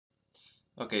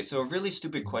Okay, so a really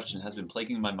stupid question has been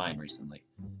plaguing my mind recently.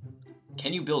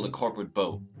 Can you build a cardboard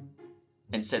boat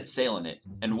and set sail in it?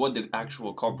 And would the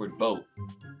actual cardboard boat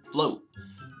float?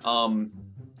 Um,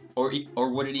 or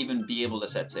would it even be able to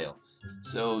set sail?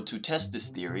 So to test this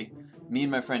theory, me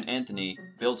and my friend Anthony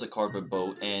built a cardboard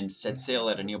boat and set sail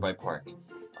at a nearby park.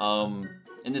 Um,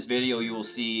 in this video, you will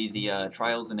see the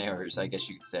trials and errors, I guess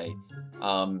you could say,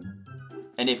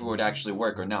 and if it would actually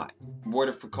work or not. Word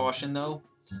of precaution, though.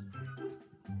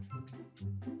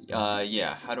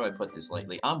 Yeah. How do I put this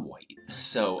lightly? I'm white,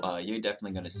 so you're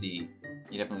definitely gonna see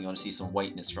some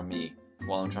whiteness from me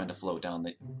while I'm trying to float down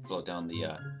the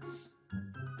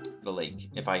lake,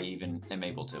 if I even am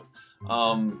able to.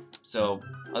 So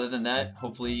other than that,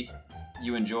 hopefully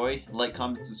you enjoy. Like,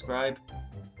 comment, subscribe,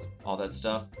 all that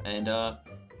stuff, and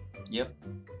yep.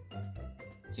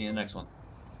 See you in the next one.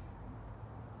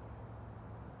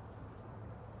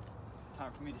 It's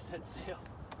time for me to set sail.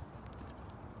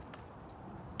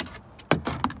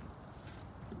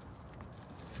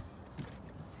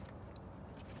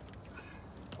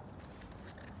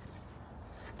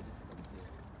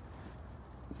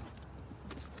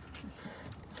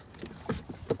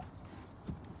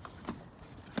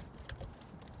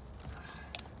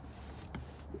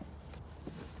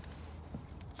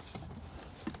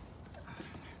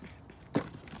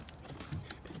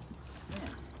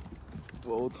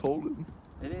 Well, it's holding.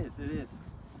 It is, it is.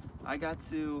 I got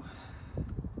to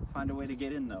find a way to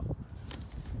get in though.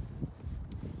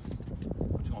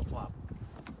 What you gonna plop?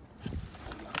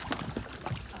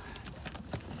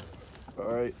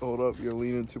 Alright, hold up. You're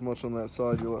leaning too much on that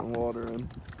side. You're letting water in.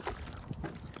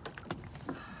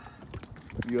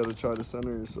 You gotta try to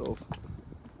center yourself.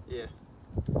 Yeah.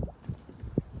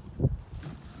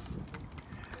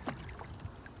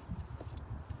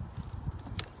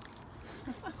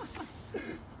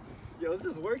 Yo, is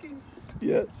this working?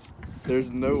 Yes.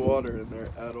 There's no water in there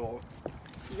at all.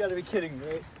 You gotta be kidding me,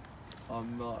 right?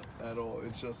 I'm not at all.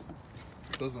 It just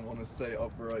doesn't want to stay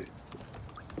upright.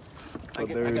 I But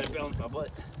gotta balance my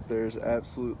butt. there's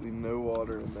absolutely no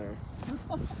water in there.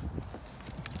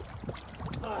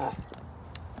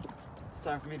 It's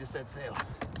time for me to set sail.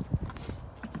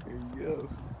 Here you go.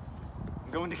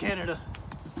 I'm going to Canada.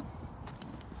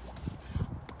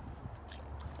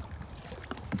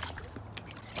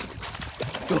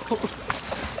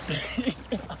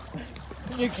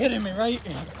 You're kidding me, right?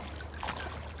 You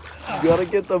gotta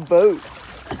get the boat.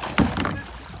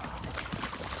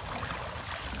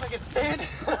 I can stand.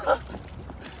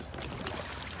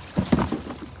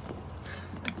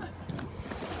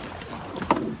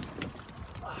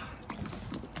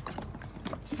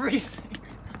 It's freezing.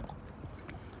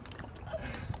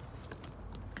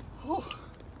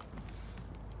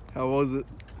 How was it?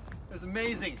 It was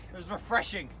amazing. It was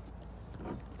refreshing.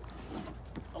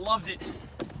 I loved it.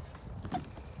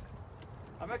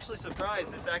 I'm actually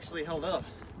surprised this actually held up.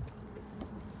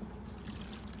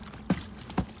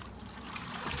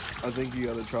 I think you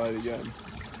gotta try it again.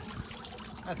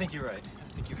 I think you're right.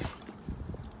 I think you're right.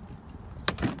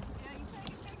 Yeah, you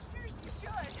take pictures, you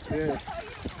should. Yeah.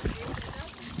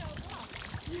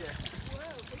 Yeah.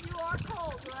 Whoa, but you are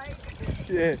cold, right?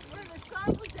 Yeah. When the sun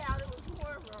was out, it was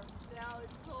warmer. Now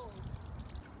it's cold.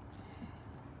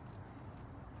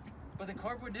 But the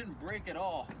cardboard didn't break at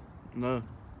all, No.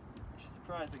 which is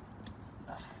surprising.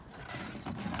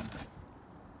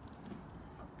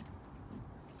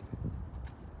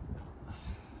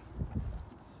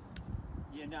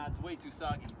 Yeah, nah, it's way too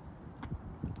soggy.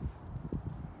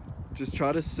 Just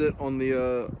try to sit on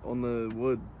the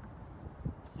wood.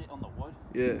 Sit on the wood.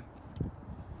 Yeah.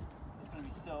 It's gonna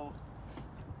be so.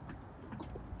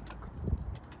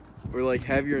 Or like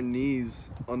have your knees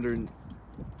under,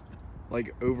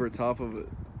 like over top of it.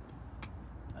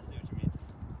 I see what you mean.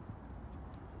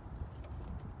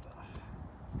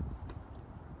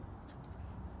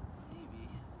 Maybe.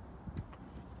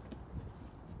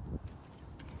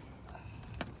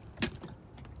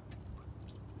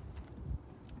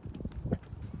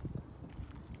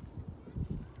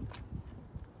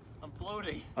 I'm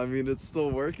floating. I mean, it's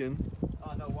still working.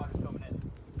 Oh no, water's coming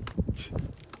in.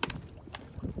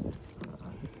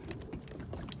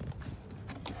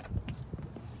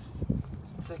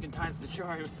 Second time's the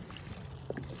charm.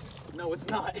 No, it's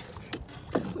not.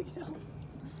 Holy hell.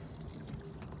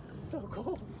 It's so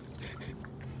cold.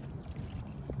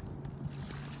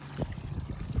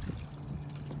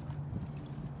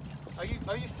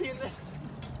 Are you seeing this?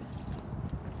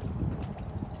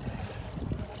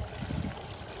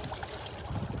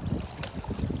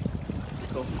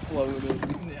 It's all flowing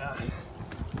in. Yeah.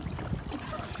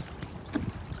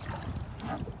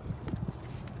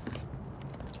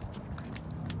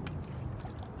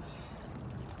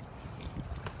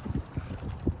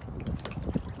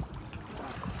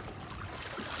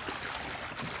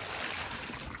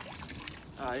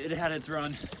 It had its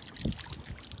run.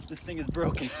 This thing is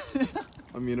broken.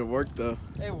 I mean, it worked though.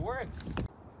 It works.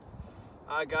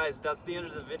 Alright guys, that's the end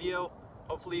of the video.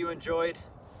 Hopefully you enjoyed.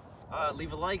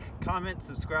 Leave a like, comment,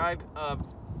 subscribe.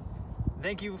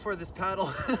 Thank you for this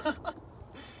paddle.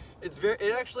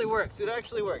 It actually works. It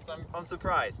actually works. I'm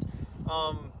surprised.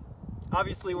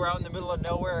 Obviously we're out in the middle of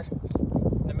nowhere,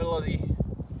 in the middle of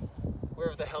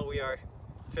wherever the hell we are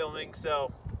filming.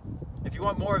 So if you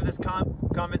want more of this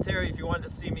commentary, if you want to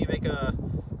see me make a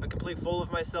complete fool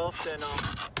of myself, then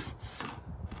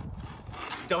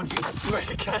don't you, I swear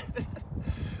to God.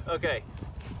 Okay,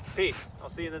 peace. I'll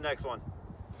see you in the next one.